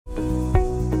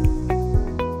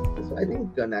I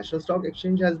think the National Stock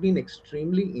Exchange has been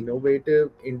extremely innovative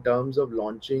in terms of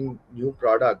launching new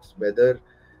products, whether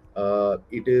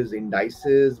it is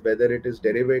indices, whether it is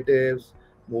derivatives,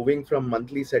 moving from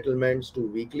monthly settlements to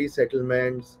weekly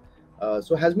settlements.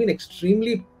 So has been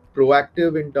extremely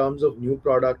proactive in terms of new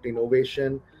product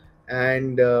innovation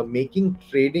and making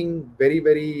trading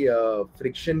very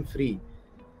friction free.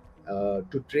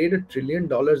 To trade $1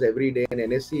 trillion every day, and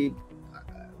NSE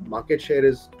market share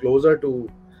is closer to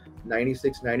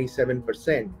 96,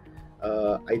 97%.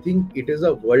 I think it is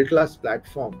a world-class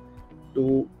platform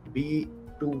to be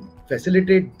to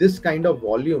facilitate this kind of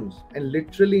volumes, and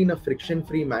literally in a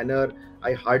friction-free manner.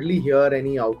 I hardly hear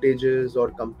any outages or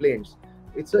complaints.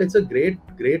 It's a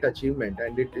great achievement,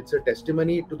 and it's a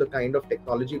testimony to the kind of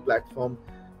technology platform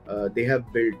they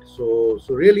have built. So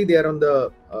really they are on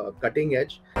the cutting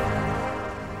edge.